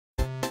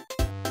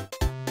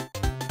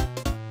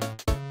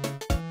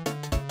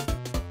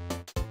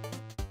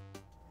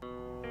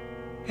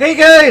Hey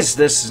guys,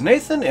 this is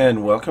Nathan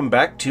and welcome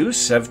back to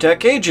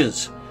SevTech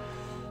Ages.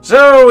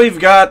 So we've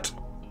got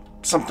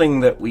something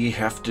that we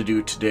have to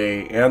do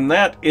today, and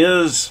that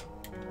is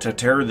to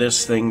tear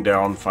this thing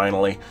down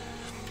finally.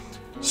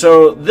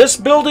 So this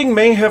building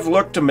may have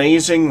looked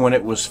amazing when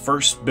it was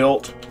first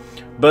built,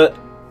 but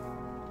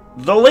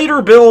the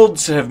later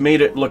builds have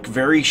made it look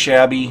very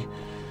shabby,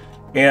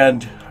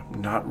 and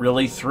I'm not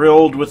really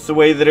thrilled with the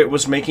way that it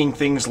was making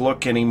things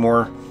look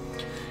anymore.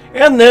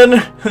 And then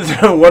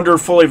the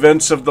wonderful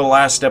events of the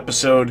last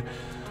episode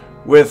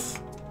with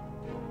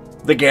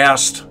the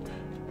ghast.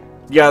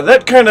 Yeah,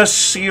 that kind of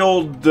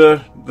sealed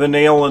the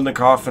nail in the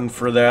coffin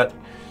for that.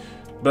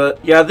 But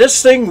yeah,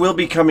 this thing will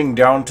be coming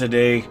down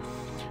today.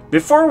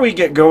 Before we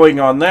get going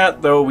on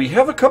that, though, we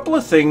have a couple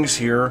of things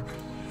here.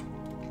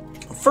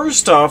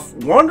 First off,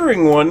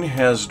 Wandering One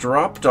has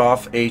dropped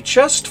off a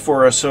chest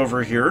for us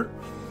over here.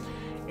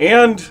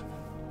 And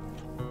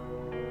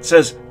it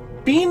says,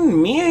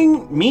 been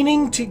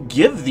meaning to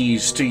give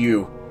these to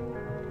you.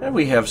 And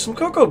we have some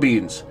cocoa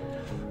beans.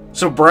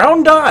 So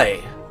brown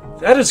dye.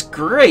 That is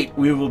great.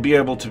 We will be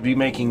able to be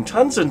making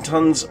tons and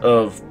tons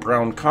of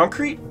brown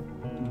concrete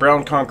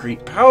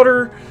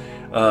powder.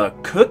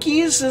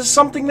 Cookies is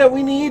something that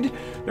we need.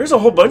 There's a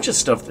whole bunch of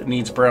stuff that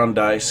needs brown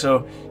dye.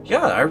 So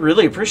yeah, I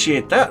really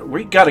appreciate that.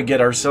 We got to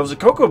get ourselves a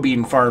cocoa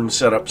bean farm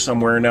set up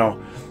somewhere now.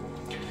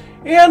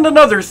 And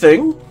another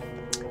thing,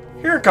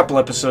 here a couple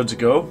episodes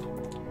ago,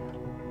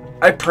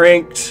 I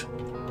pranked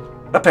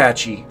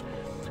Apache,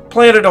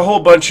 planted a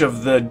whole bunch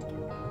of the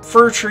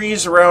fir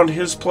trees around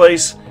his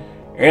place,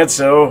 and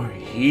so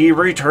he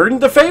returned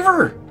the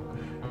favor.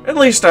 At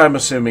least I'm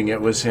assuming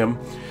it was him.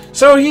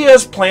 So he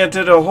has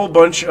planted a whole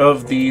bunch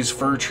of these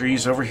fir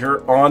trees over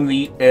here on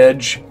the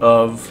edge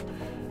of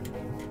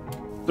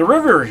the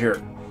river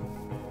here.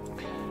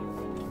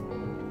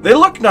 They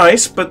look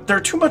nice, but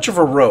they're too much of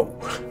a row.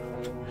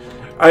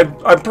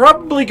 I'm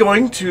probably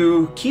going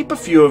to keep a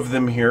few of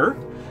them here,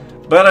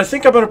 but I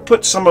think I'm going to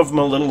put some of them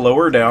a little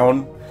lower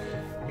down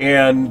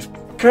and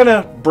kind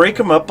of break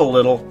them up a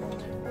little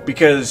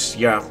because,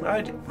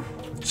 yeah,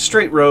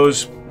 straight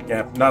rows,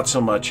 yeah, not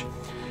so much.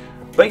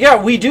 But yeah,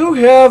 we do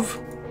have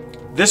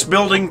this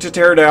building to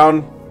tear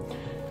down.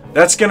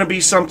 That's going to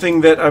be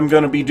something that I'm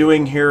going to be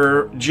doing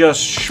here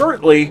just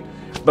shortly.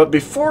 But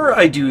before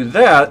I do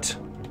that,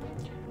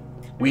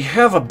 we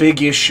have a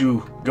big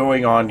issue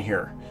going on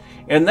here,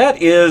 and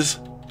that is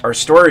our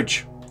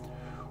storage.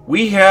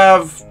 We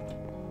have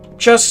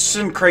chests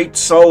and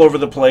crates all over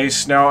the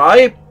place. Now,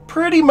 I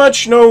pretty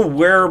much know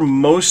where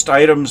most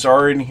items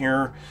are in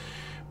here,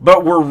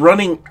 but we're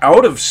running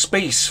out of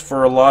space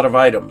for a lot of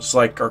items.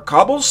 Like our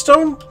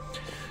cobblestone.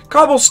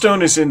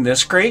 Cobblestone is in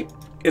this crate,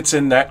 it's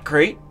in that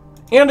crate,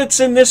 and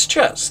it's in this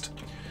chest.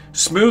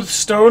 Smooth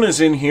stone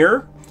is in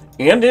here,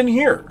 and in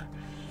here.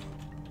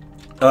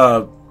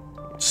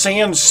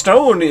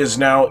 Sandstone is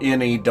now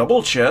in a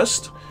double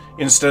chest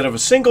instead of a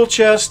single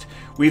chest.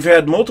 We've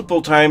had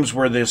multiple times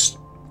where this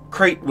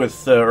crate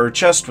with or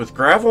chest with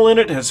gravel in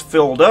it has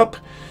filled up.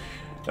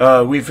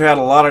 We've had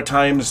a lot of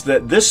times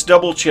that this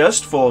double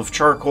chest full of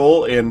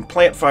charcoal and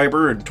plant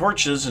fiber and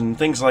torches and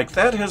things like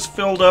that has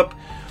filled up.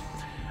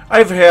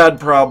 I've had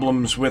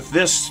problems with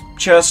this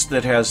chest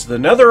that has the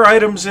nether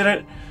items in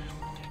it.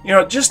 You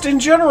know, just in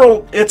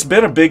general, it's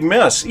been a big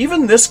mess.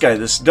 Even this guy,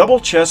 this double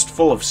chest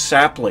full of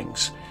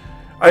saplings,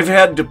 I've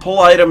had to pull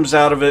items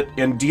out of it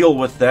and deal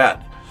with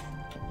that.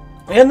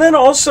 And then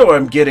also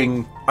I'm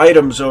getting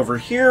items over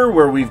here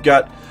where we've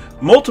got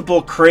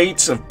multiple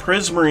crates of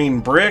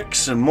prismarine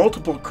bricks and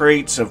multiple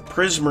crates of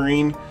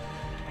prismarine.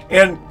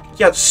 And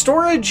yeah,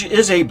 storage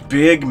is a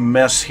big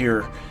mess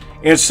here.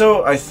 And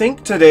so I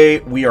think today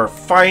we are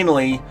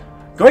finally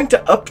going to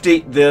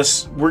update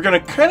this. We're going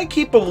to kind of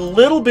keep a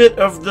little bit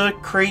of the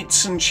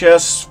crates and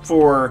chests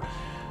for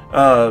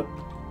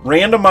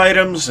random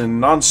items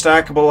and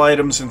non-stackable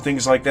items and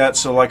things like that.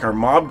 So like our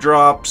mob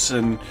drops,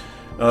 and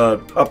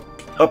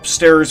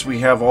upstairs we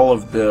have all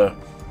of the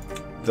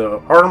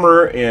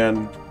armor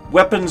and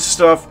weapons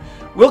stuff.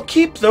 We'll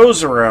keep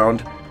those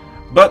around,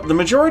 but the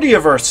majority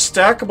of our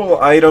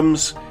stackable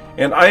items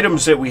and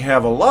items that we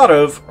have a lot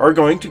of are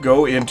going to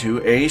go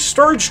into a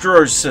storage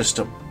drawers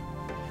system.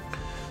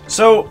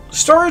 So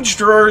storage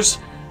drawers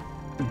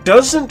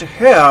doesn't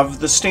have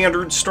the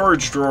standard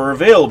storage drawer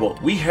available.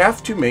 We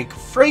have to make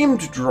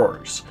framed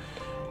drawers.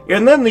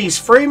 And then these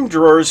framed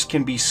drawers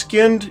can be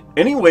skinned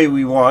any way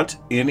we want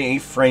in a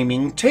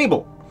framing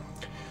table.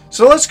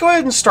 So let's go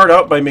ahead and start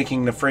out by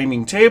making the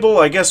framing table.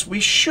 I guess we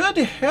should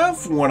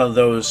have one of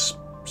those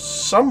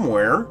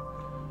somewhere.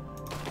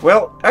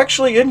 Well,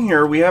 actually in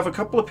here we have a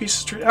couple of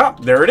pieces.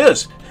 There it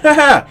is.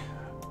 Haha!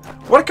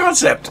 What a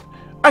concept!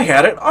 I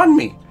had it on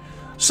me.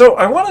 So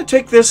I want to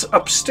take this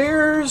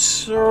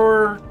upstairs,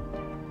 or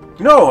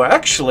no,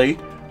 actually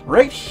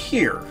right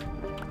here.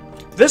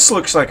 This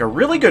looks like a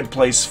really good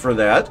place for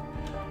that.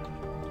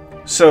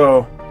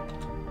 So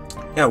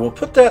yeah, we'll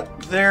put that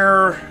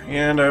there,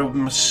 and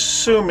I'm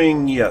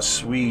assuming,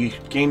 yes, we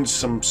gained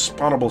some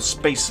spawnable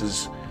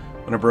spaces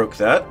when I broke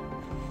that.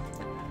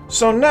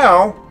 So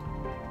now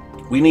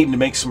we need to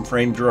make some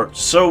frame drawers.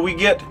 So we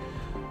get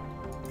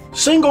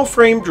single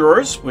frame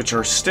drawers, which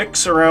are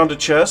sticks around a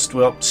chest.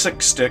 Well,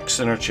 6 sticks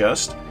in a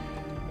chest.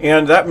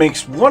 And that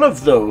makes one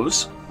of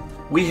those.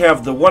 We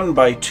have the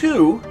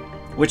 1x2,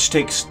 which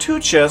takes 2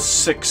 chests,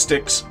 6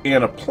 sticks,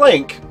 and a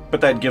plank,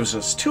 but that gives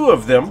us 2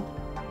 of them.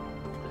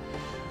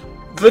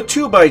 The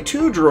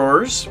 2x2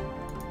 drawers,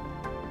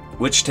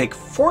 which take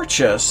 4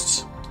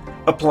 chests,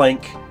 a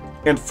plank,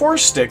 and 4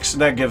 sticks,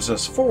 and that gives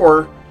us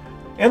 4.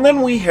 And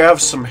then we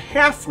have some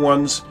half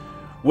ones,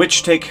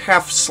 which take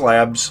half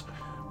slabs,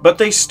 but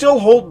they still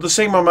hold the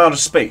same amount of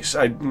space.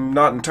 I'm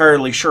not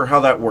entirely sure how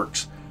that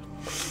works.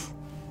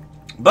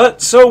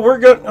 But, so we're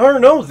going to, or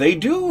no, they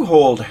do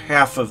hold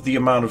half of the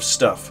amount of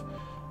stuff.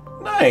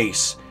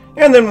 Nice.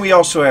 And then we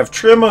also have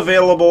trim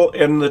available,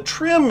 and the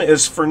trim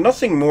is for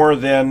nothing more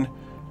than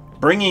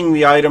bringing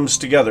the items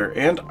together.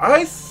 And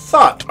I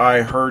thought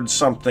I heard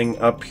something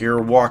up here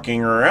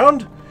walking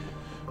around.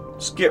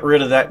 Let's get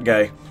rid of that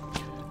guy.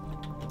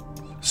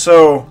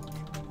 So,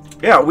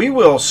 yeah, we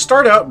will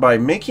start out by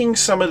making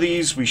some of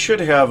these. We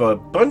should have a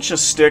bunch of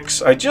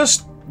sticks. I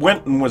just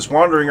went and was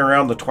wandering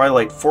around the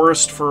Twilight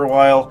Forest for a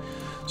while,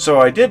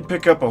 so I did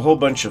pick up a whole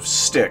bunch of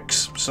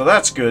sticks. So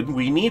that's good.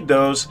 We need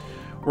those.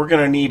 We're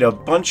going to need a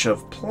bunch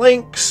of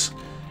planks.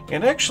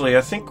 And actually,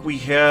 I think we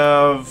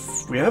have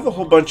a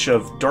whole bunch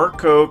of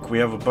dark oak. We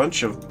have a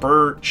bunch of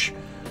birch,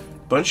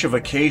 a bunch of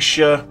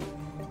acacia.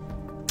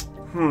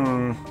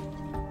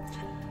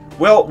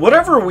 Well,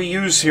 whatever we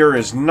use here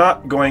is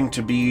not going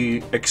to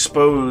be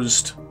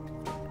exposed.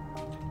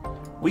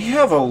 We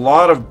have a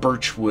lot of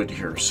birch wood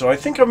here, so I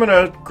think I'm going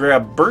to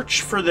grab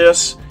birch for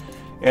this,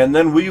 and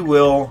then we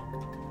will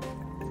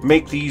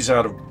make these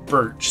out of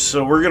birch.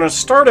 So we're going to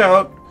start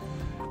out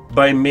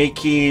by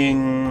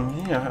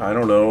making, yeah, I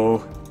don't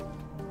know,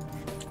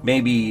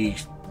 maybe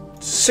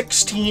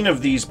 16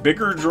 of these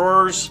bigger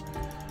drawers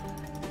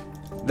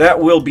that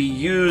will be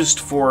used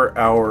for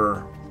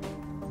our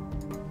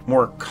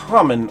more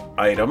common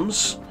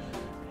items.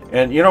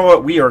 And you know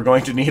what? We are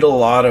going to need a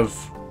lot of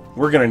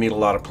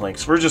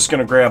planks. We're just going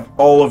to grab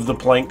all of the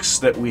planks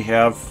that we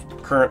have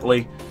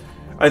currently.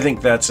 I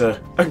think that's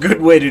a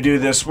good way to do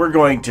this. We're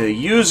going to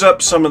use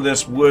up some of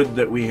this wood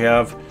that we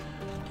have.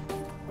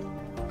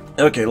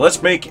 Okay,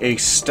 let's make a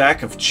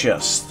stack of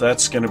chests.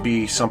 That's going to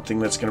be something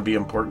that's going to be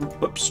important.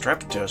 Whoops,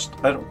 trap chest.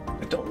 I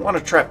don't want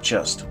a trap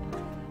chest.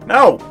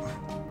 No!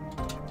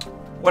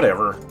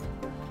 Whatever.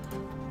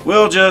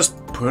 We'll just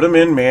put them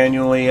in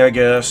manually, I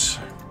guess.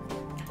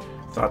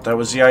 Thought that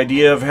was the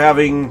idea of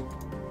having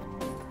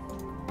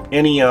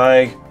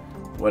NEI.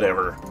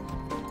 Whatever.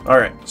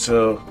 Alright,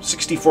 so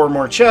 64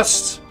 more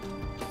chests.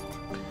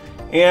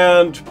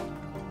 And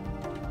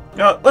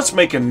let's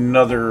make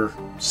another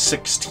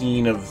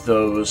 16 of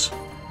those.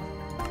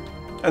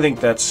 I think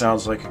that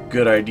sounds like a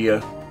good idea.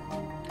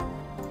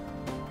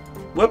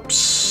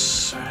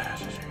 Whoops.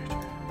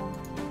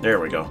 There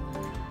we go.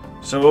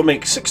 So we'll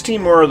make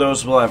 16 more of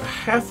those. We'll have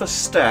half a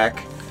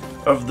stack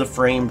of the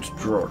framed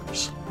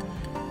drawers.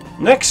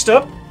 Next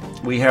up,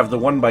 we have the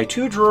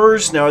 1x2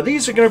 drawers. Now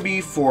these are going to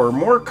be for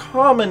more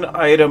common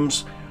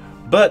items,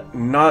 but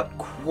not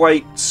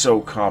quite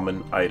so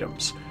common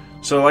items.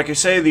 So like I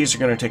say, these are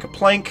going to take a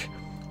plank,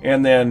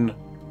 and then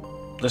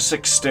the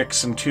 6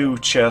 sticks and 2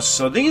 chests.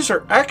 So these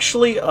are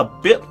actually a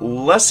bit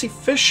less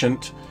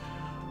efficient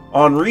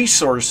on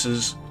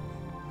resources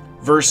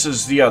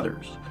versus the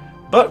others.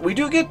 But we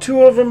do get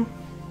 2 of them,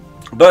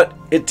 but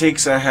it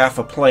takes a half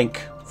a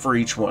plank for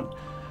each one.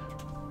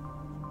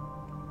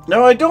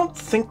 Now I don't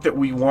think that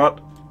we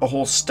want a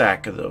whole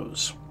stack of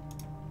those.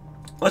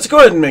 Let's go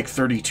ahead and make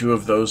 32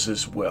 of those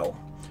as well.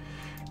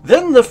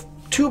 Then the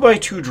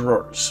 2x2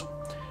 drawers.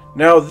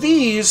 Now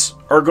these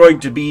are going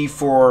to be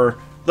for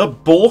the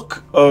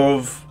bulk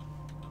of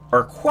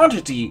our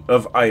quantity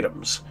of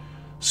items.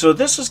 So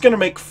this is going to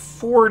make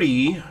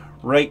 40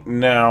 right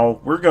now.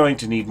 We're going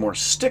to need more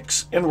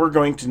sticks, and we're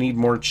going to need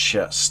more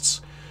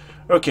chests.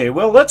 Okay,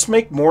 well, let's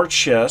make more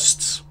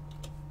chests.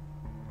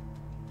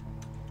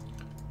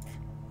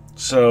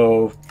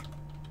 So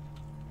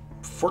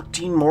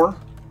 14 more?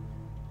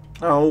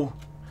 Oh,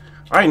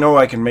 I know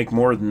I can make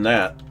more than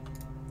that.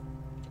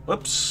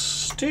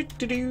 Whoops.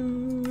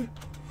 Doo-doo-doo.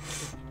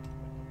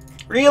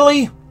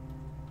 Really?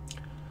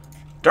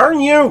 Darn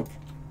you!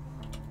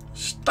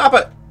 Stop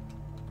it!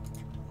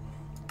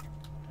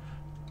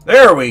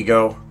 There we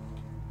go.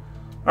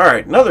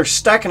 Alright, another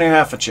stack and a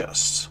half of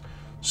chests.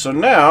 So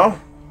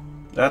now,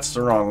 that's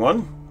the wrong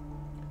one.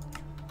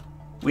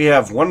 We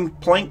have 1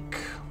 plank.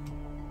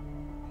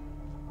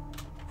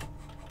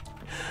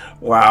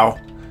 Wow.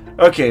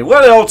 Okay,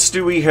 what else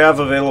do we have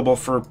available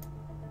for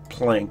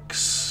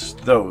planks?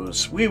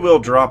 Those. We will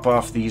drop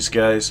off these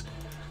guys.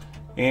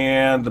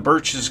 And the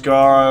birch is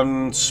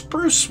gone.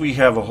 Spruce we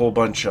have a whole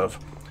bunch of.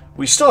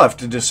 We still have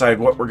to decide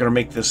what we're going to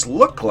make this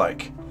look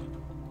like.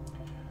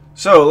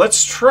 So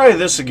let's try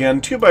this again.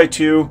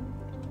 2x2.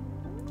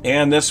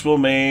 And this will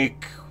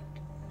make...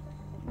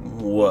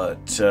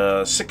 what?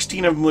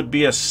 16 of them would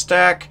be a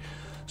stack.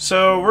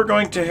 So we're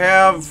going to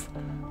have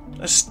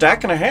a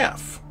stack and a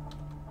half.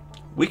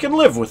 we can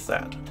live with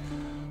that.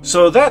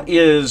 So that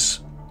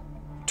is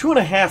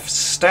 2.5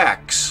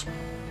 stacks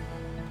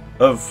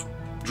of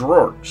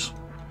drawers.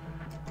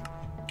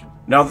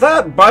 Now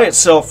that by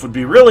itself would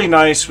be really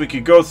nice. We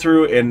could go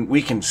through and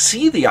we can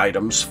see the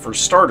items for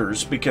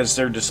starters because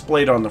they're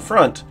displayed on the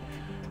front.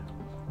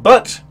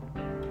 But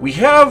we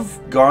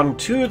have gone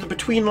to the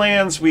Between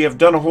Lands. We have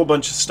done a whole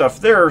bunch of stuff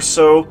there.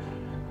 So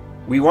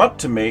we want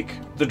to make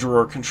the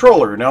drawer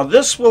controller. Now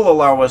this will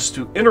allow us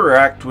to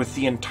interact with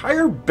the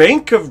entire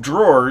bank of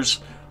drawers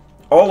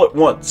all at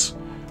once.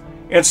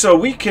 And so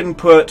we can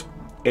put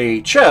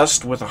a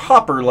chest with a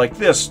hopper like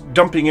this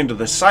dumping into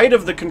the side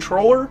of the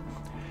controller,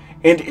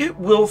 and it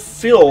will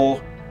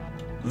fill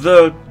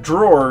the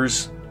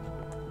drawers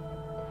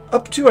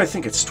up to, I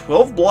think it's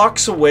 12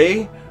 blocks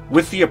away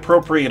with the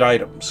appropriate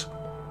items.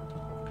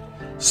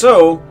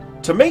 So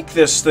to make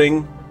this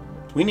thing,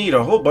 we need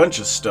a whole bunch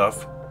of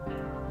stuff.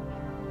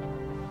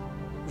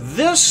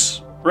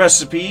 This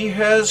recipe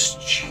has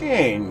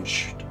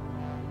changed.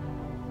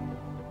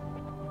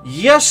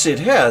 Yes, it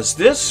has.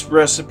 This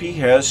recipe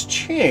has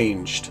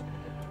changed.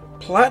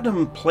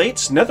 Platinum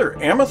plates,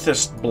 nether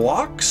amethyst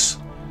blocks?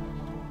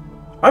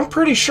 I'm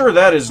pretty sure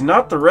that is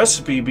not the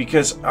recipe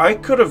because I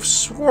could have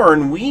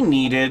sworn we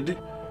needed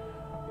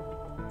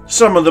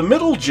some of the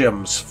middle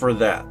gems for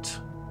that.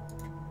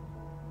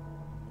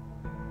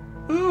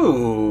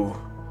 Ooh.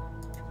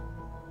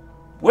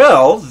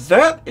 Well,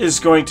 that is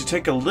going to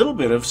take a little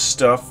bit of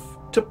stuff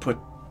to put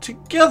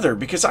together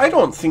because I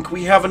don't think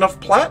we have enough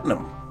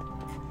platinum.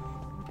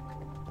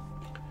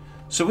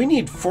 So we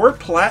need 4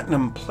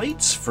 platinum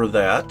plates for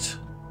that.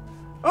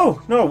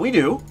 Oh, no, we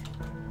do.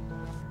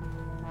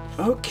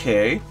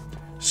 Okay.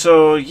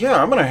 So,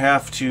 yeah, I'm going to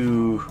have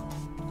to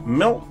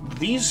melt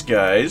these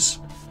guys.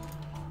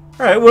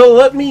 Alright, well,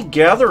 let me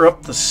gather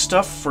up the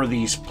stuff for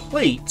these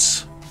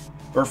plates.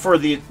 Or for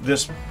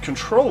this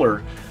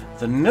controller.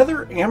 The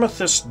nether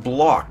amethyst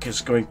block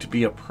is going to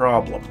be a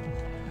problem.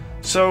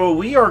 So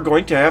we are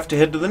going to have to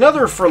head to the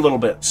nether for a little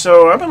bit.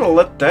 So I'm going to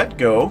let that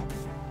go.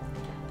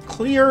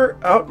 Clear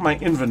out my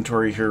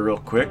inventory here real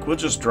quick. We'll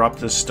just drop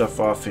this stuff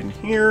off in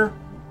here.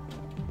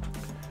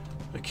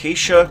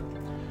 Acacia.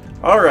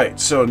 Alright,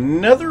 so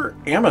nether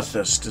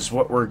amethyst is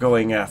what we're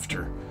going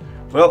after.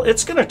 Well,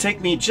 it's going to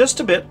take me just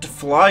a bit to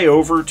fly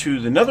over to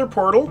the nether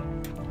portal.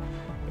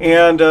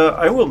 And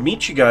I will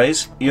meet you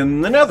guys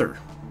in the nether.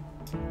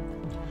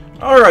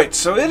 Alright,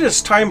 so it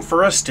is time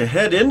for us to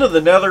head into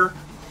the nether.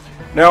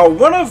 Now,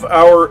 one of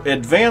our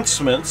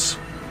advancements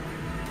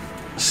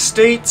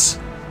states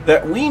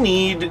that we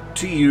need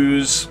to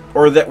use,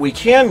 or that we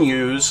can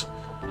use,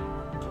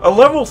 a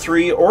level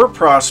 3 ore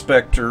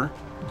prospector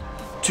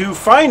to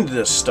find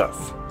this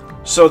stuff.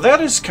 So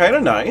that is kind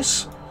of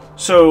nice.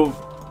 So,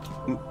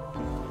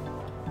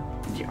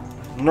 yeah,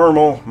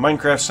 normal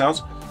Minecraft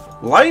sounds.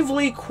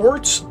 Lively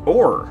quartz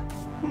ore.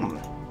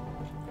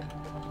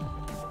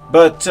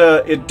 But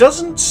it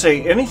doesn't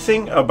say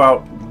anything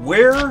about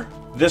where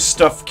this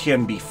stuff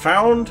can be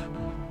found.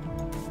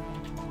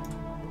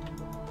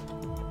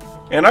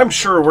 And I'm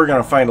sure we're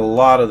going to find a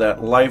lot of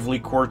that lively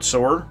quartz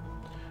ore.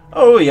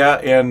 Oh yeah,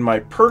 and my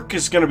perk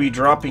is going to be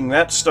dropping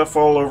that stuff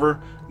all over.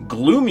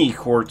 Gloomy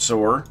quartz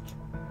ore.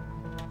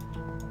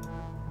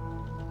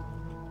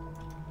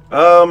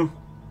 Oh,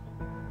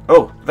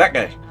 that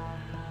guy.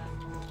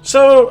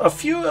 So, a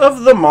few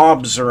of the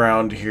mobs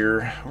around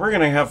here. We're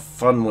going to have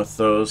fun with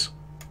those.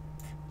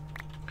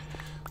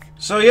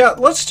 So yeah,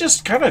 let's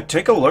just kind of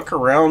take a look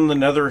around the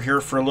nether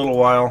here for a little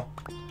while.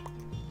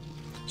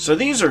 So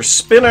these are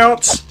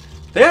spinouts.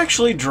 They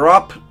actually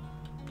drop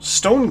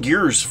stone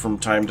gears from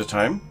time to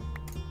time.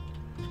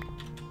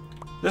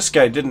 This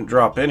guy didn't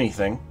drop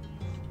anything.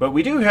 But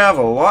we do have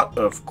a lot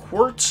of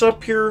quartz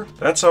up here.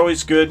 That's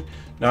always good.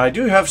 Now I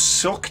do have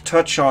silk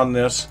touch on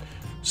this.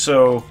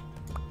 So,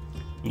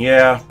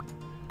 yeah.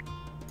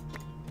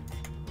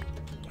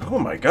 Oh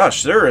my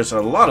gosh, there is a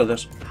lot of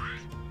this.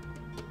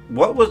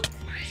 What was...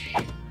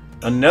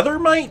 a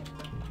nethermite?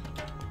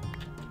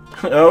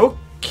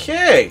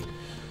 Okay.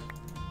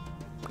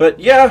 But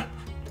yeah,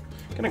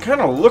 gonna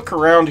kind of look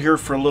around here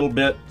for a little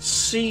bit,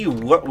 see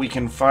what we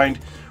can find.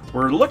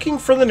 We're looking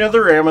for the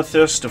nether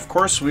amethyst. Of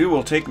course, we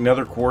will take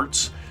nether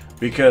quartz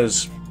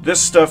because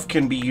this stuff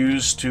can be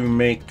used to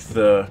make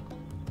the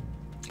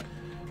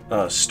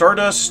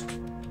stardust.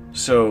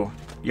 So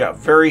yeah,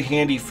 very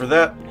handy for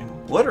that.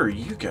 And what are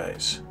you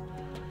guys?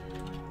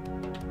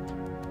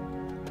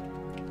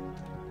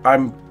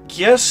 I'm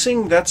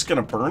guessing that's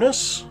gonna burn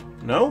us?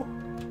 No?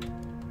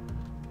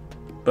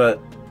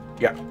 But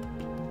yeah,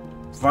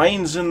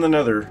 vines in the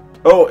nether.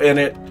 Oh, and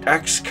it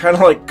acts kind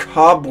of like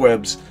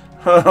cobwebs.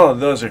 Oh,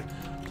 those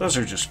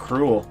are just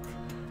cruel.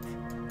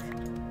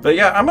 But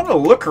yeah, I'm gonna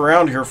look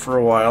around here for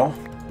a while.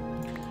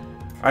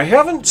 I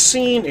haven't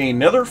seen a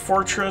nether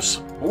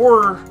fortress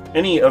or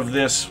any of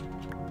this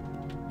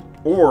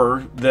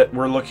ore that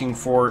we're looking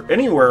for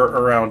anywhere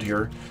around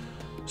here.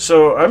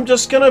 So I'm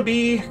just gonna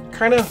be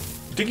kind of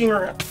digging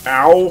around.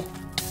 Ow!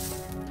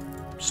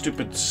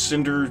 Stupid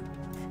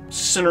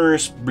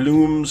cinerous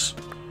blooms,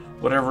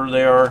 whatever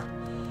they are.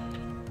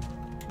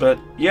 But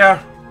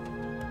yeah,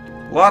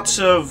 lots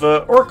of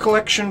ore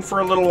collection for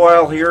a little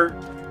while here.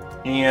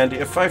 And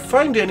if I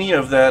find any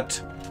of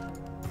that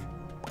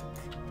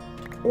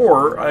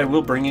ore, I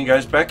will bring you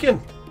guys back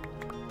in.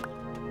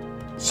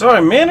 So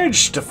I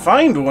managed to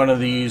find one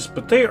of these,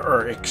 but they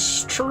are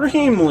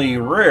extremely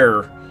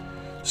rare.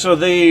 So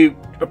they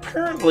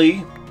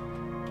apparently...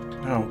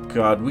 Oh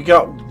god, we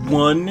got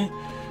one.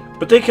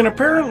 But they can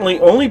apparently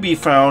only be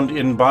found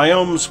in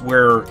biomes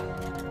where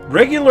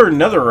regular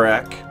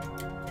netherrack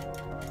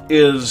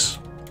is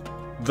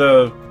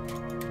the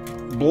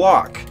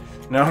block.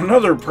 Now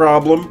another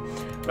problem,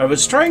 I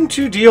was trying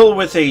to deal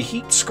with a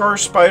heat scar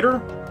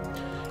spider,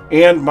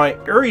 and my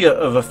area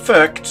of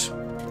effect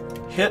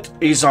hit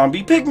a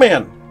zombie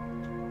pigman.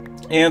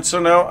 And so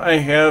now I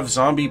have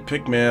zombie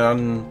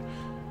pigman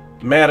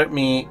mad at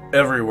me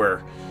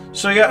everywhere.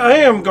 So yeah, I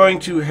am going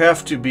to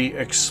have to be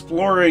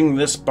exploring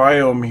this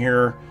biome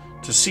here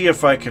to see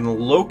if I can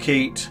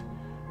locate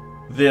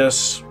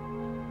this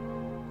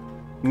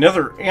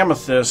nether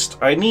amethyst.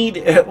 I need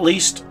at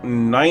least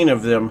 9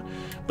 of them.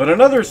 But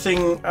another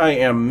thing, I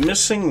am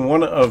missing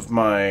one of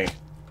my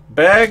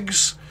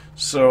bags,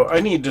 so I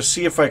need to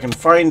see if I can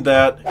find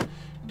that.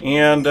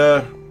 And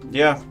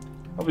yeah,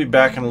 I'll be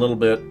back in a little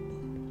bit.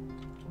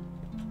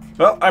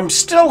 Well, I'm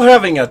still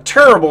having a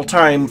terrible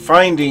time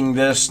finding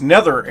this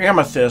nether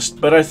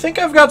amethyst, but I think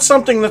I've got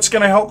something that's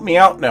going to help me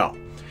out now.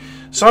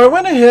 So I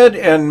went ahead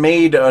and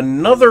made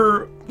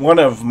another one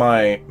of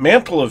my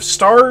Mantle of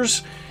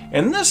Stars,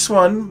 and this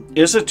one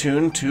is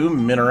attuned to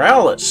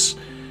Mineralis.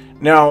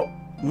 Now,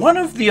 one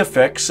of the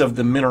effects of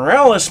the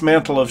Mineralis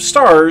Mantle of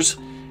Stars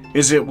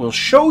is it will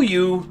show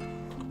you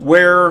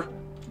where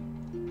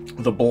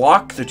the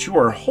block that you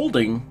are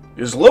holding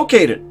is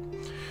located.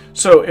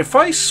 So if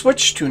I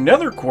switch to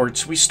nether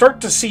quartz, we start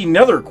to see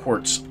nether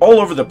quartz all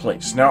over the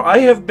place. Now I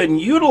have been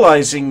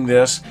utilizing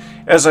this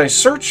as I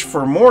search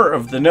for more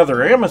of the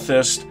nether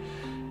amethyst,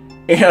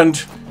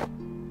 and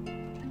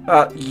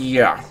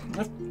yeah,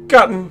 I've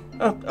gotten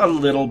a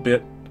little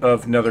bit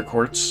of nether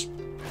quartz.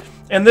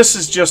 And this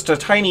is just a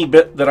tiny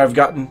bit that I've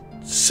gotten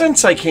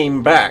since I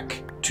came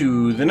back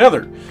to the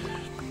nether.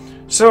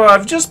 So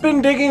I've just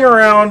been digging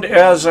around.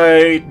 As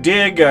I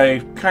dig, I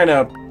kind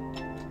of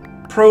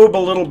probe a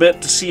little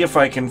bit to see if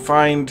I can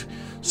find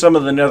some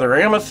of the nether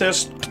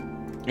amethyst.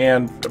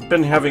 And I've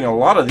been having a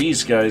lot of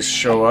these guys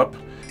show up,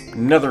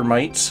 nether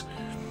mites.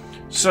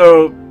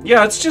 So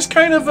yeah, it's just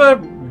kind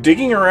of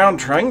digging around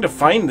trying to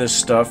find this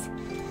stuff.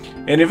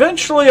 And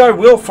eventually I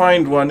will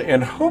find one,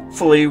 and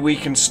hopefully we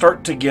can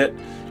start to get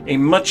a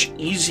much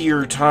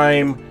easier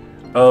time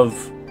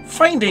of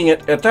finding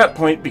it at that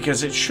point,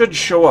 because it should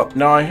show up.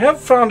 Now I have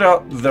found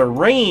out the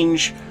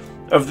range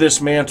of this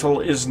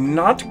mantle is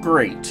not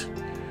great,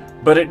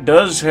 but it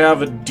does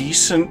have a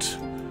decent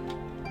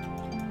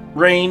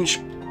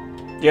range.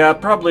 Yeah,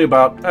 probably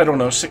about, I don't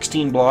know,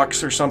 16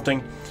 blocks or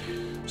something.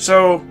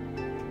 So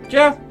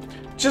yeah,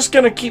 just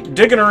gonna keep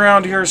digging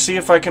around here, see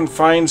if I can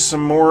find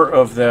some more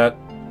of that.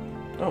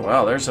 Oh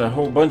wow, there's a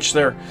whole bunch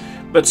there.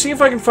 But see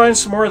if I can find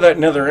some more of that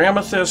nether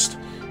amethyst.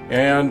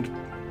 And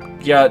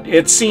yeah,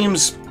 it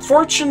seems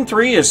Fortune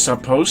 3 is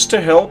supposed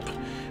to help,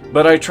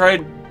 but I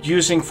tried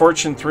using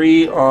Fortune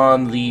 3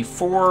 on the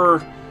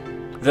 4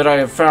 that I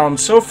have found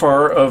so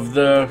far of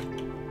the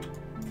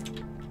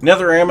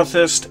nether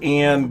amethyst,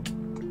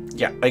 and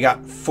yeah, I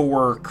got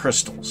 4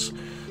 crystals.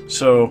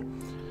 So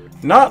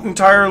not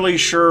entirely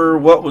sure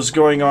what was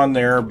going on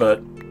there,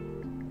 but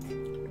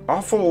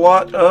awful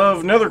lot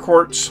of nether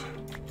quartz.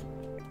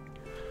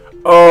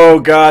 Oh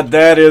god,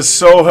 that is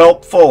so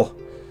helpful.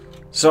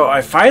 So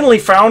I finally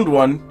found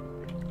one,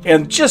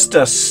 and just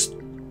a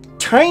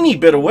tiny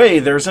bit away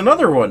there's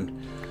another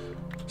one.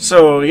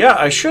 So yeah,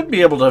 I should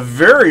be able to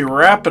very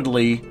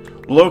rapidly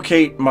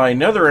locate my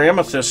nether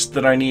amethyst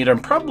that I need. I'm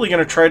probably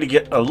going to try to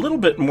get a little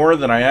bit more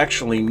than I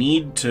actually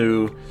need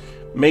to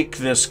make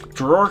this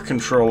drawer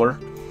controller.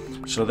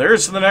 So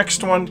there's the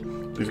next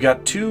one. We've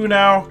got 2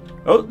 now.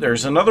 Oh,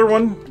 there's another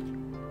one.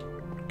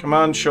 Come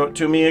on, show it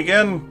to me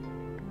again.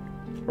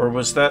 Or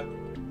was that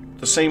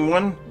the same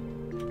one?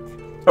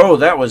 Oh,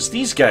 that was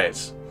these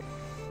guys.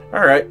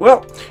 Alright,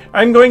 well,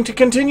 I'm going to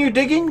continue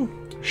digging.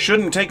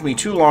 Shouldn't take me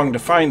too long to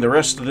find the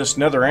rest of this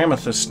nether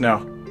amethyst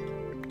now.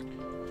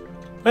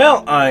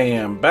 Well, I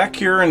am back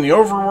here in the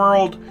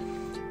overworld.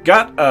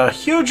 Got a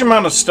huge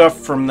amount of stuff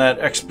from that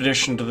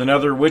expedition to the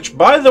nether, which,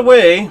 by the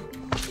way,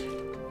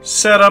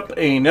 set up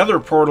a nether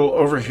portal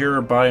over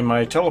here by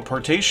my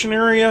teleportation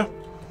area.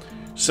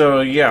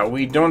 So yeah,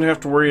 we don't have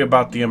to worry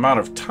about the amount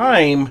of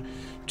time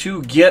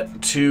to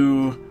get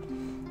to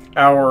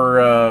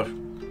our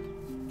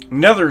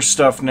nether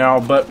stuff now,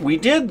 but we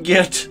did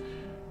get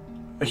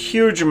a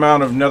huge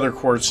amount of nether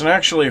quartz. And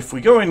actually, if we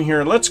go in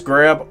here, let's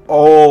grab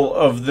all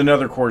of the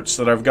nether quartz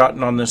that I've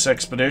gotten on this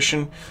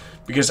expedition,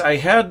 because I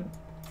had,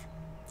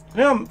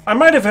 well, I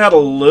might have had a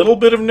little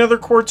bit of nether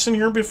quartz in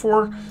here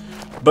before,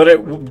 but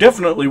it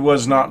definitely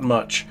was not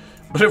much.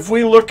 But if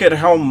we look at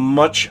how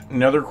much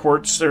nether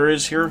quartz there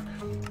is here,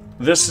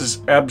 this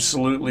is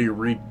absolutely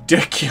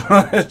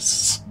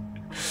ridiculous.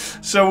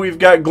 So we've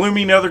got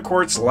gloomy nether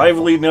quartz,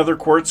 lively nether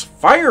quartz,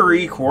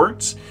 fiery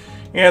quartz,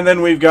 and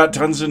then we've got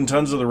tons and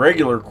tons of the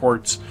regular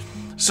quartz.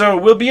 So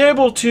we'll be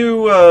able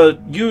to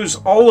use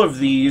all of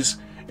these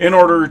in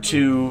order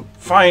to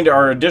find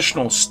our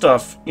additional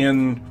stuff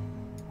in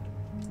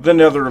the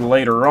nether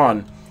later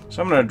on.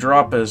 So I'm going to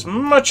drop as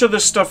much of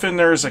this stuff in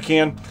there as I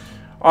can.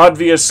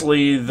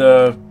 Obviously,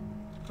 the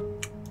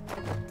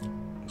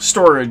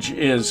storage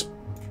is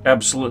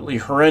absolutely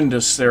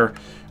horrendous there.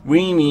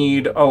 We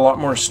need a lot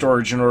more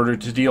storage in order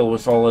to deal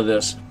with all of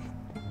this.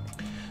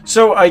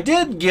 So I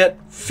did get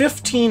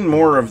 15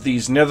 more of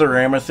these nether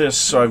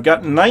amethysts, so I've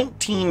got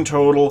 19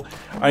 total.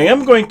 I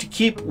am going to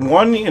keep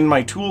one in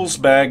my tools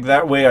bag,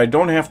 that way I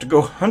don't have to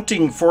go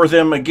hunting for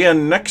them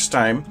again next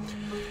time.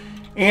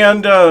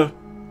 And now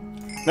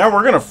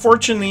we're going to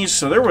fortune these.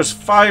 So there was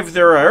 5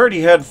 there, I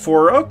already had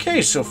 4.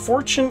 Okay, so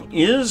fortune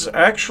is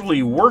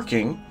actually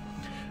working.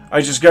 I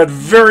just got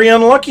very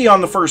unlucky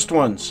on the first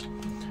ones.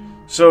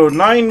 So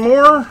 9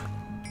 more.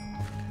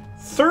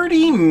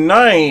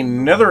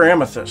 39 nether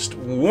amethyst.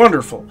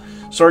 Wonderful.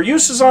 So our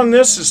uses on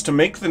this is to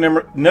make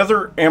the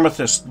nether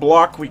amethyst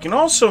block. We can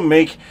also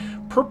make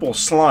purple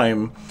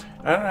slime.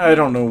 I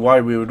don't know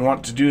why we would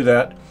want to do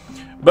that.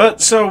 But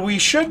so we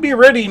should be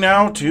ready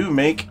now to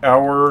make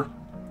our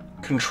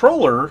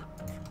controller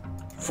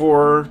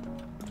for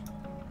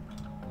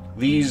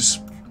these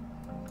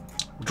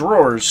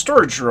drawers,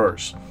 storage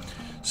drawers.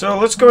 So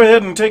let's go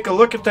ahead and take a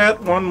look at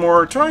that one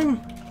more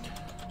time.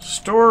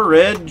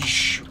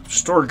 Storage,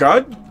 store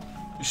god,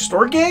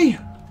 store gay?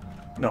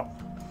 No.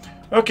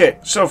 Okay,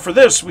 so for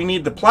this we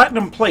need the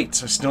platinum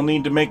plates. I still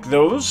need to make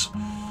those.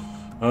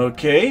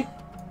 Okay.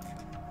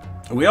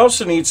 We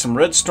also need some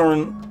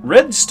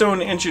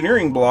redstone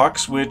engineering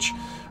blocks, which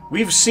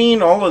we've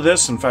seen all of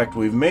this. In fact,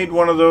 we've made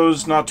one of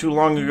those not too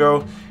long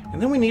ago.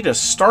 And then we need a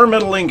star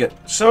metal ingot.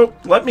 So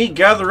let me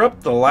gather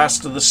up the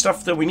last of the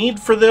stuff that we need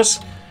for this,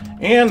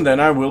 and then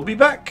I will be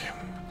back.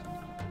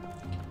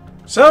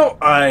 So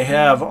I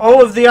have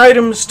all of the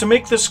items to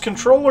make this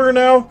controller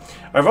now.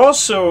 I've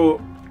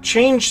also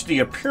changed the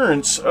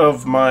appearance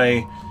of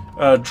my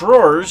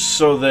drawers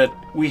so that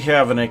we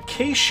have an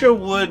acacia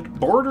wood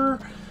border,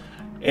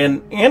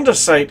 an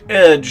andesite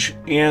edge,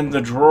 and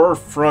the drawer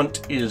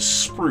front is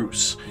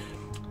spruce.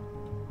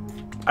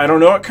 I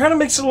don't know, it kind of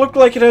makes it look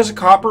like it has a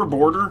copper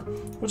border.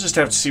 We'll just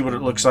have to see what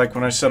it looks like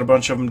when I set a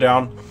bunch of them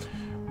down.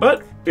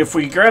 But if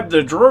we grab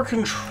the drawer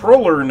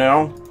controller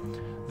now,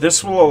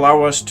 this will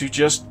allow us to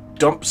just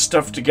dump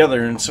stuff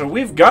together. And so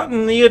we've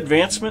gotten the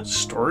advancement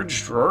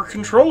storage drawer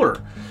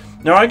controller.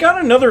 Now I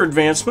got another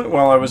advancement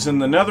while I was in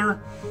the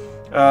nether.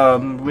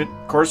 Of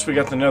course we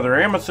got the nether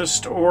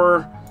amethyst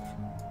ore.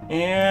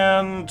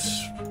 And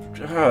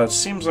it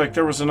seems like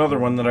there was another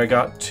one that I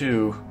got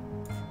too.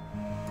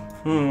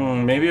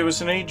 Maybe it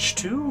was an age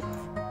 2?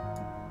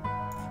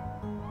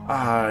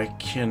 I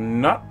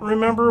cannot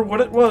remember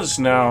what it was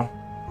now.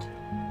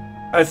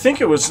 I think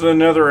it was the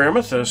nether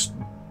amethyst,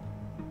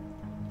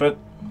 but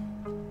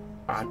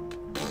I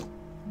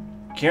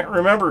can't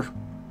remember.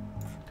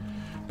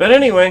 But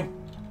anyway,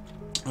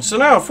 so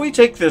now if we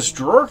take this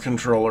drawer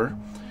controller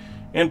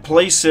and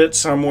place it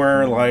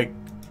somewhere like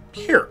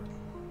here,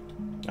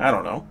 I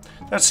don't know,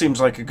 that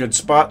seems like a good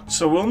spot.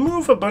 So we'll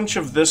move a bunch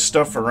of this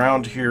stuff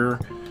around here.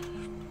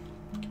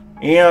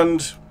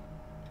 And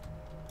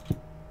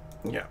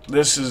yeah,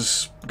 this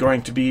is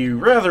going to be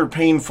rather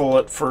painful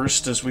at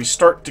first as we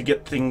start to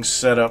get things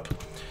set up.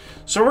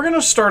 So we're going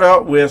to start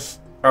out with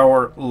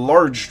our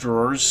large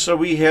drawers. So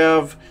we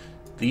have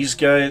these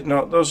guys.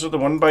 No, those are the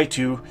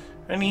 1x2.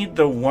 I need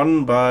the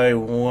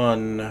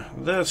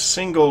 1x1, the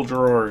single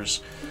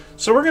drawers.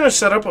 So we're going to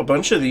set up a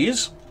bunch of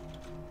these.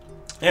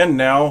 And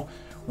now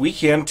we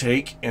can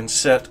take and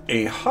set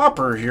a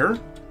hopper here.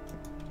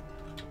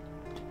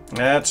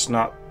 That's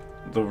not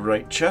the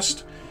right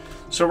chest.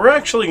 So we're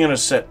actually going to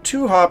set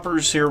 2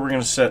 hoppers here. We're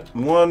going to set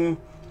one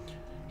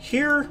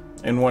here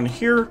and one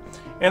here.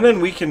 And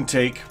then we can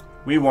take,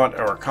 we want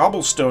our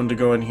cobblestone to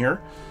go in here.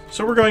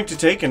 So we're going to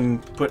take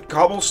and put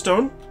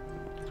cobblestone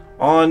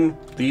on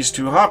these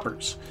 2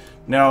 hoppers.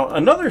 Now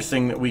another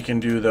thing that we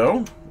can do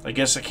though, I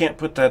guess I can't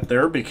put that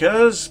there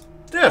because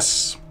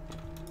this.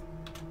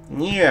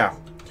 Yeah.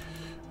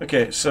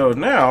 Okay, so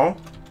now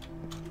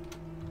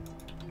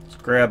let's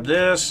grab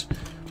this,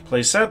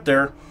 place that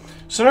there.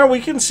 So now we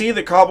can see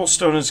the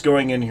cobblestone is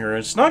going in here.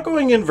 It's not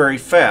going in very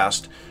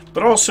fast,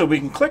 but also we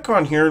can click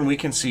on here and we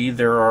can see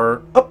there are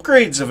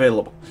upgrades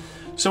available.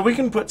 So we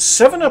can put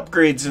 7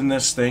 upgrades in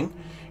this thing,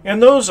 and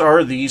those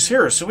are these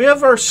here. So we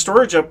have our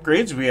storage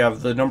upgrades. We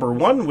have the number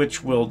 1,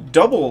 which will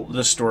double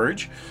the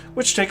storage,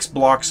 which takes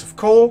blocks of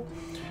coal.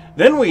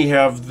 Then we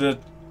have the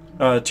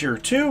tier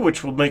 2,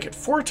 which will make it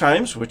 4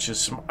 times, which is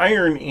some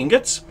iron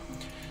ingots.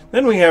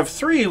 Then we have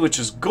 3, which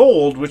is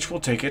gold, which will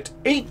take it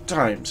 8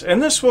 times.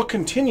 And this will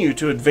continue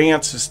to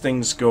advance as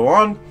things go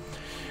on.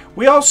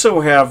 We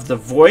also have the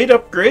void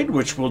upgrade,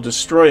 which will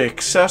destroy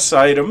excess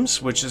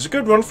items, which is a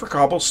good one for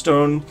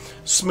cobblestone,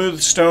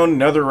 smooth stone,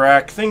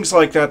 netherrack, things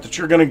like that that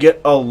you're going to get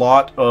a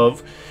lot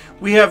of.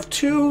 We have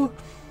 2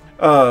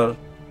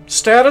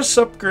 status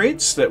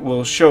upgrades that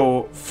will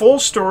show full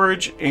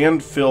storage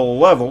and fill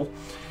level.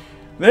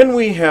 Then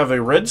we have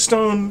a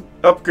redstone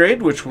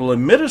upgrade, which will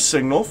emit a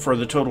signal for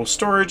the total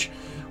storage.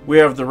 We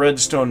have the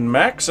redstone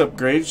max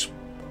upgrade,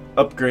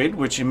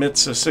 which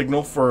emits a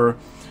signal for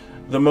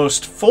the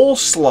most full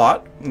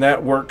slot, and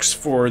that works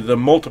for the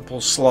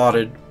multiple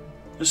slotted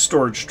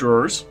storage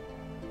drawers.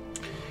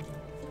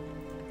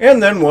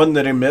 And then one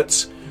that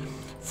emits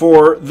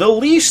for the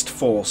least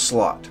full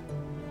slot.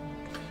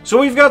 So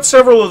we've got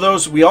several of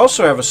those. We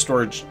also have a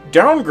storage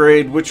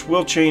downgrade, which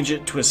will change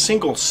it to a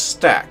single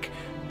stack.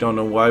 Don't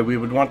know why we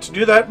would want to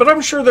do that, but I'm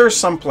sure there's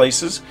some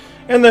places.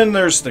 And then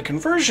there's the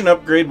conversion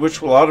upgrade,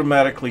 which will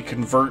automatically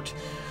convert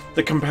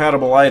the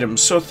compatible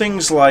items. So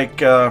things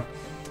like, I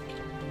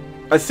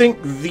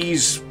think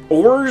these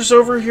ores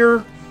over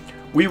here,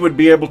 we would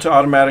be able to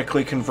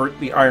automatically convert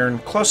the iron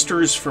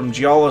clusters from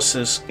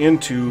geolysis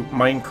into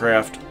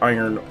Minecraft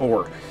iron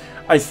ore.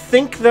 I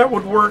think that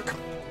would work.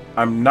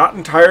 I'm not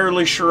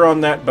entirely sure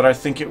on that, but I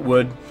think it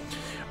would.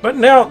 But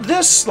now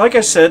this, like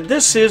I said,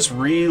 this is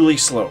really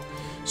slow.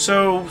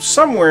 So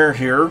somewhere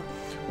here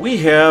we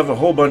have a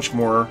whole bunch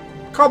more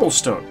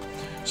cobblestone.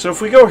 So if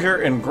we go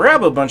here and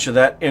grab a bunch of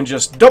that and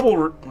just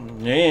double...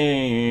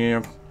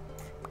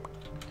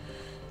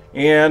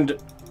 And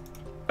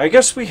I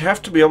guess we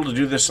have to be able to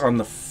do this on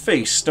the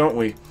face, don't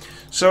we?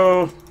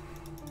 So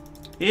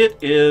it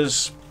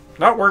is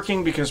not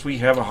working because we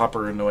have a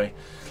hopper in the way.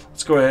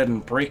 Let's go ahead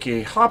and break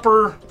a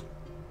hopper.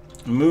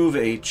 Move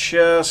a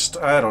chest,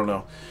 I don't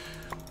know.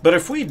 But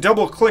if we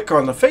double click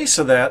on the face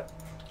of that,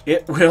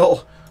 it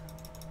will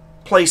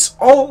place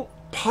all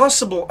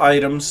possible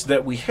items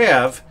that we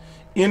have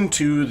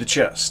into the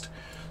chest,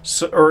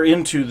 or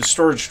into the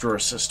storage drawer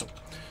system.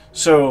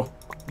 So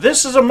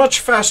this is a much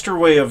faster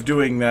way of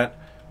doing that,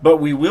 but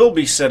we will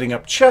be setting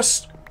up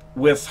chests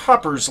with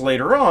hoppers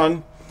later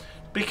on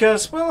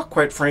because, well,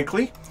 quite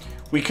frankly,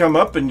 we come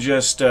up and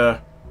just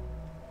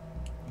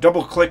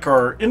double click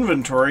our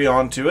inventory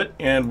onto it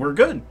and we're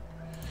good.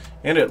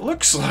 And it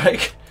looks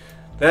like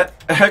that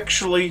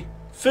actually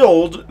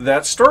filled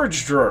that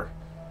storage drawer.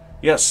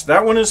 Yes,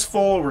 that one is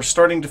full. We're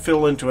starting to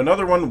fill into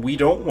another one. We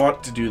don't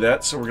want to do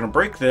that, so we're going to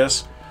break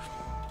this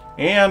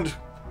and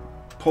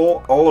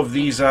pull all of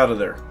these out of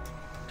there.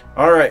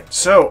 Alright,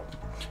 so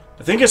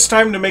I think it's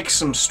time to make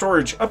some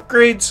storage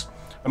upgrades.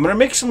 I'm going to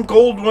make some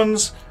gold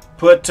ones.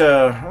 Put,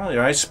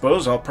 I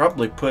suppose I'll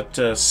probably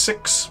put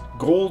 6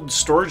 gold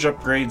storage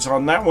upgrades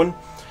on that one,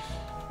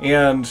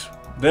 and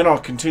then I'll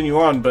continue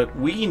on. But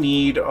we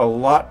need a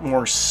lot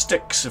more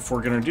sticks if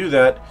we're going to do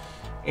that,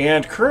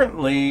 and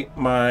currently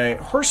my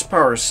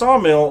horsepower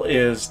sawmill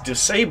is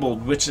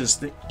disabled, which is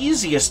the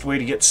easiest way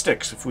to get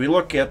sticks. If we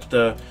look at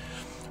the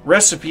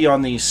recipe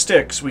on these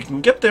sticks, we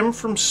can get them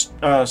from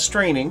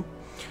straining.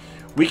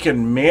 We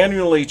can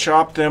manually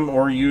chop them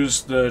or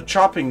use the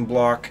chopping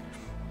block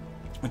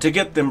to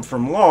get them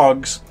from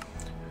logs.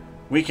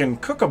 We can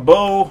cook a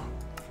bow,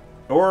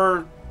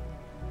 or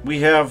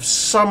we have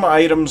some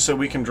items that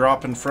we can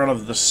drop in front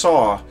of the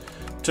saw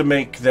to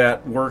make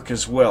that work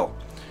as well.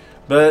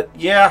 But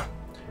yeah,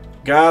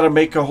 gotta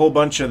make a whole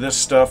bunch of this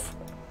stuff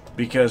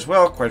because,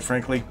 well, quite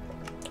frankly,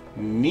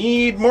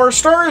 need more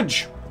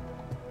storage.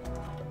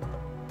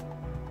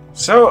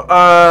 So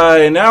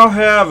I now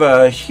have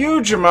a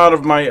huge amount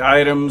of my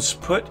items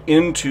put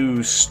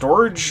into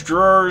storage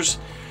drawers.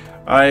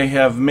 I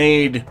have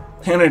made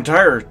an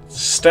entire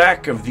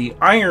stack of the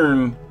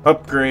iron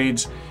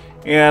upgrades,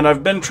 and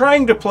I've been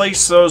trying to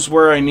place those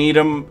where I need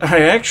them. I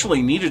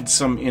actually needed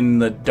some in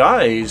the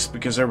dyes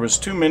because there was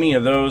too many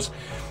of those.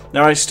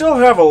 Now I still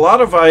have a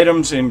lot of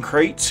items in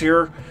crates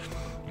here,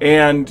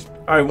 and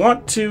I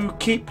want to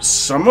keep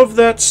some of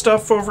that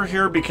stuff over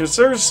here because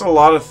there's a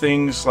lot of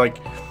things like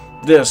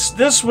this.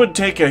 This would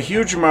take a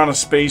huge amount of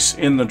space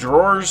in the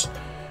drawers,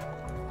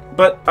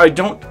 but I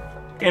don't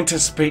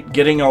anticipate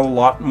getting a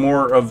lot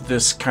more of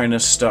this kind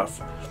of stuff.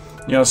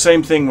 You know,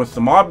 same thing with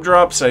the mob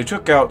drops. I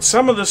took out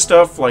some of the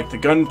stuff like the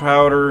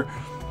gunpowder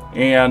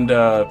and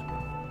the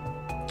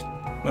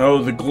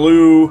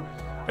glue.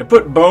 I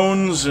put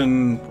bones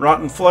and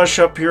rotten flesh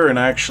up here, and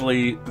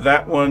actually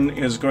that one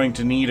is going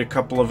to need a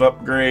couple of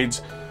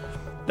upgrades.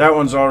 That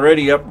one's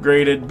already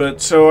upgraded, but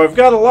so I've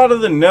got a lot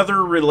of the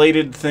nether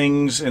related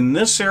things in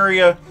this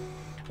area.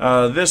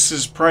 This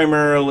is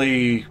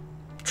primarily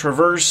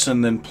traverse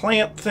and then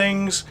plant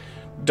things,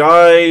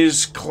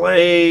 dyes,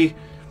 clay,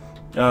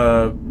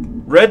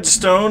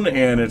 redstone,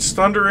 and it's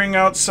thundering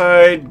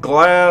outside,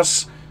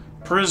 glass,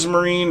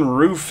 prismarine,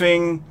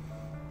 roofing.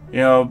 You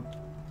know,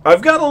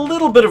 I've got a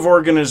little bit of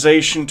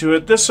organization to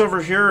it. This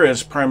over here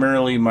is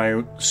primarily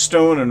my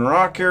stone and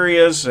rock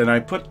areas, and I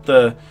put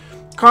the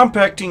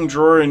compacting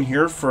drawer in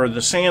here for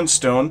the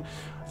sandstone.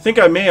 I think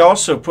I may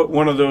also put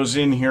one of those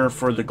in here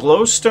for the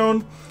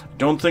glowstone.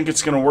 Don't think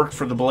it's going to work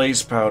for the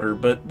blaze powder,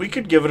 but we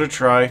could give it a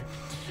try.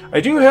 I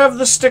do have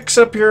the sticks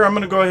up here. I'm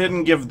going to go ahead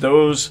and give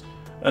those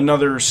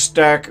another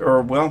stack,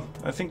 or well,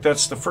 I think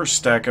that's the first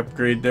stack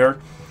upgrade there.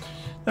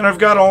 And I've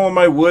got all of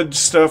my wood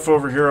stuff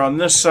over here on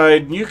this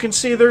side. You can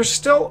see there's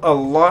still a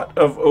lot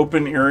of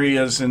open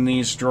areas in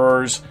these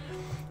drawers.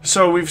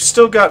 So we've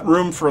still got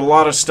room for a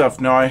lot of stuff.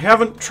 Now I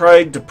haven't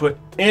tried to put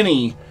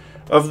any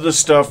of the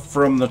stuff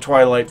from the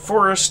Twilight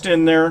Forest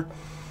in there.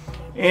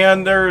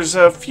 And there's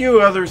a few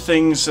other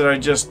things that I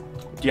just,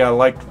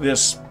 like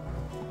this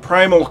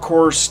Primal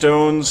Core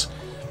stones.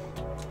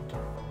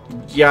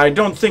 I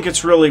don't think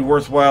it's really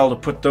worthwhile to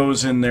put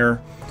those in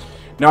there.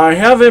 Now I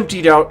have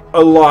emptied out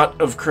a lot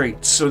of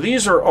crates. So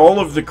these are all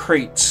of the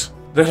crates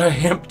that I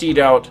emptied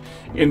out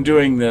in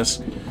doing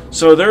this.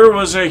 So there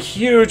was a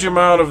huge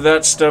amount of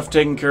that stuff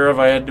taken care of.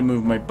 I had to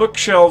move my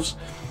bookshelves.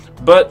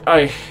 But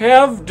I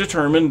have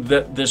determined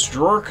that this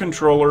drawer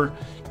controller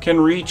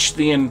can reach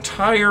the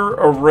entire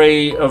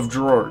array of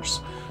drawers.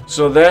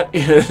 So that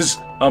is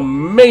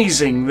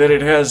amazing that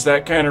it has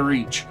that kind of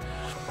reach.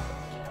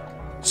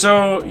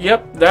 So,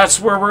 yep, that's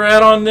where we're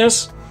at on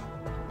this.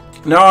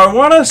 Now I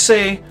want to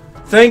say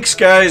thanks,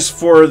 guys,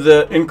 for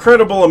the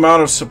incredible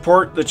amount of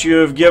support that you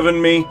have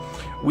given me.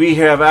 We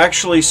have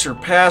actually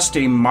surpassed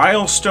a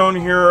milestone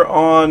here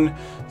on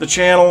the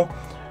channel.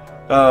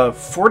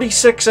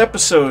 46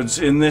 episodes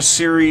in this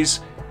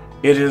series.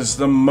 It is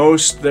the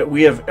most that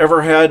we have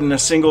ever had in a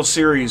single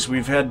series.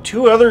 We've had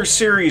 2 other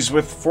series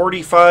with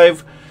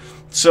 45.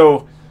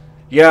 So,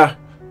 yeah,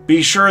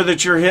 be sure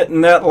that you're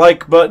hitting that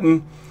like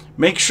button.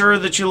 Make sure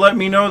that you let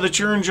me know that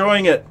you're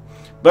enjoying it.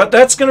 But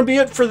that's going to be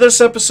it for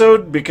this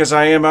episode because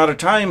I am out of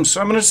time.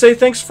 So I'm going to say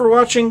thanks for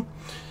watching.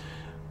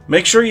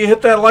 Make sure you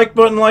hit that like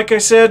button like I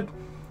said.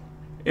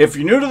 If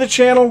you're new to the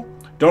channel,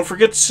 don't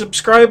forget to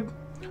subscribe.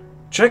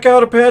 Check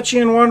out Apache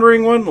and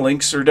Wandering One.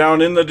 Links are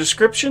down in the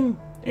description.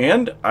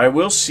 And I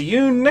will see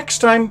you next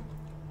time.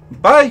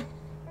 Bye.